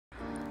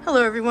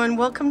Hello everyone,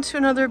 welcome to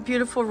another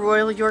beautiful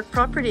Royal York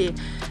property.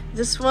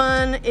 This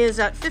one is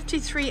at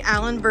 53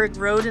 Allanburg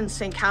Road in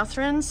St.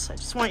 Catharines. I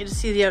just want you to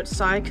see the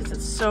outside because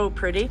it's so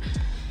pretty.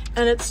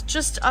 And it's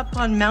just up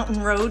on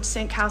Mountain Road,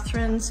 St.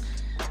 Catharines,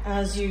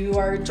 as you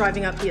are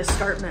driving up the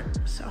escarpment.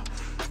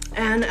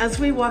 And as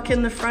we walk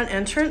in the front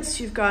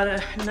entrance, you've got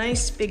a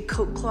nice big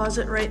coat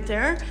closet right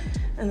there.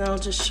 And then I'll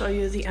just show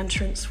you the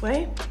entrance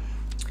way.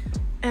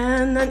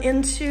 And then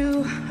into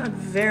a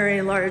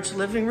very large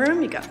living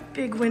room. You got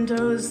big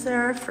windows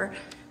there for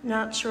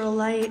natural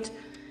light,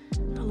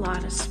 a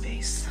lot of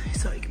space.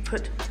 So you can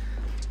put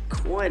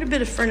quite a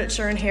bit of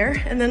furniture in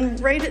here. And then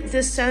right at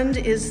this end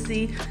is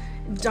the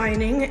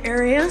dining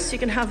area. So you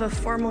can have a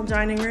formal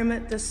dining room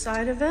at this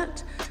side of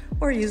it,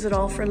 or use it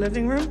all for a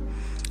living room.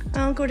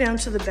 I'll go down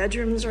to the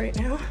bedrooms right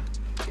now.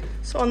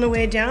 So on the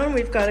way down,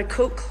 we've got a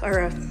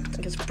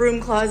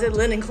broom closet,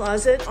 linen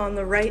closet on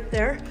the right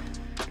there.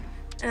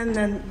 And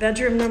then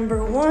bedroom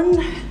number 1,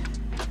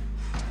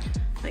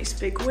 nice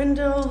big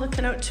window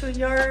looking out to a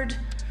yard.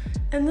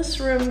 And this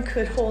room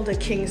could hold a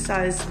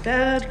king-size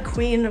bed,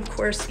 queen of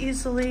course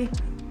easily.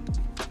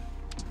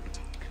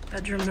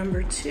 Bedroom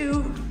number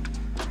 2.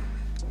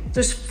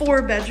 There's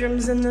 4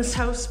 bedrooms in this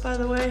house, by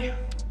the way.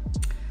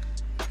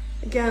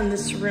 Again,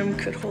 this room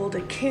could hold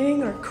a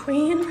king or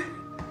queen.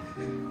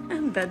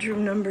 And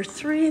bedroom number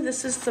 3,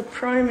 this is the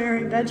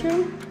primary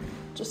bedroom.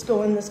 Just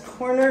go in this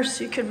corner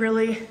so you could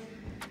really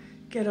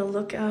get a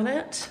look at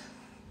it.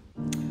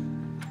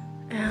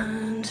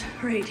 And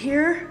right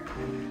here,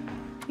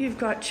 you've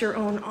got your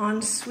own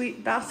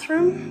ensuite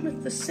bathroom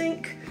with the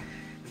sink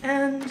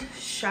and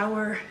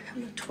shower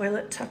and the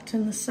toilet tucked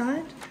in the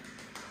side.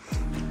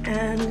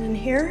 And in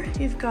here,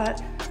 you've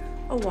got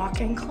a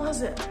walk-in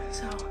closet.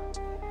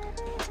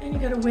 And you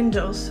got a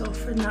window, so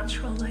for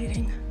natural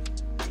lighting.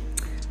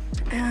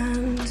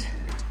 And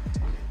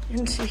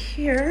into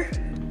here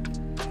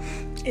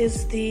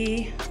is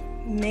the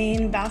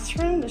main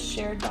bathroom, the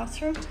shared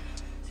bathroom.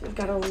 So you've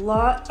got a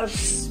lot of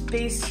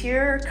space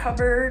here,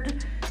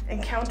 cupboard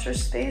and counter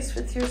space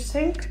with your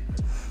sink.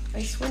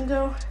 Nice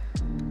window.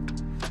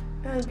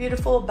 And a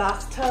beautiful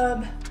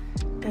bathtub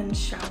and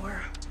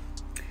shower.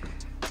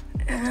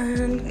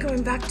 And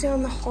going back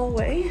down the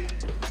hallway,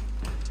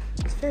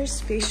 it's very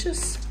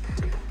spacious.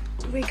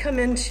 We come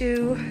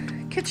into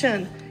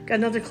kitchen. Got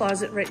another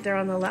closet right there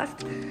on the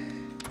left.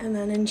 And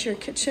then into your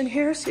kitchen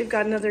here. So you've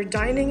got another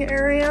dining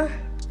area.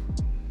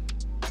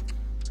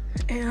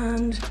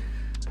 And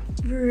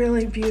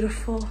really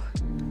beautiful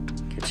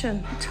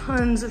kitchen.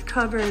 Tons of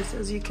cupboards,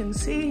 as you can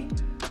see.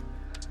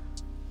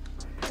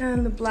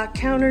 And the black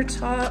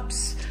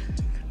countertops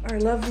are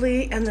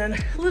lovely. And then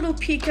a little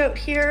peek out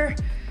here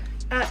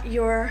at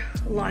your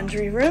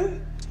laundry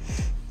room.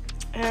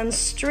 And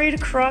straight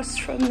across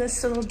from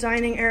this little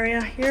dining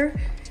area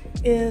here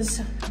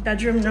is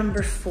bedroom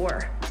number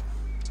 4.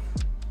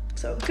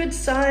 So good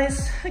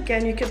size.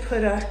 Again, you could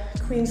put a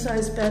queen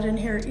size bed in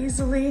here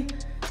easily.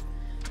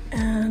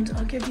 And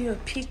I'll give you a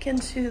peek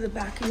into the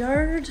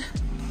backyard.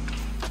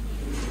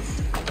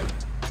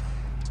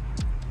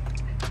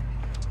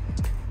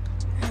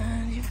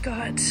 And you've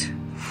got,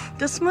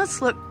 this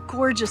must look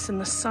gorgeous in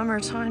the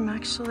summertime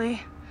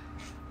actually,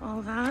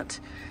 all that.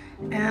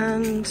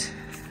 And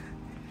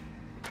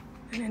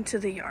into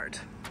the yard.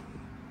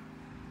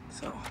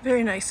 So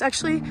very nice.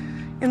 Actually,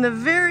 in the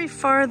very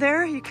far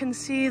there, you can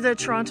see the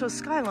Toronto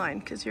skyline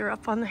because you're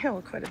up on the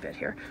hill quite a bit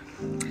here.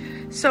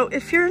 So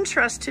if you're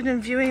interested in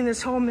viewing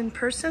this home in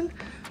person,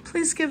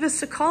 please give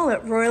us a call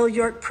at Royal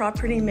York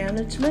Property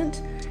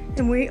Management,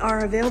 and we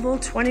are available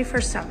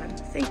 24/7.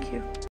 Thank you.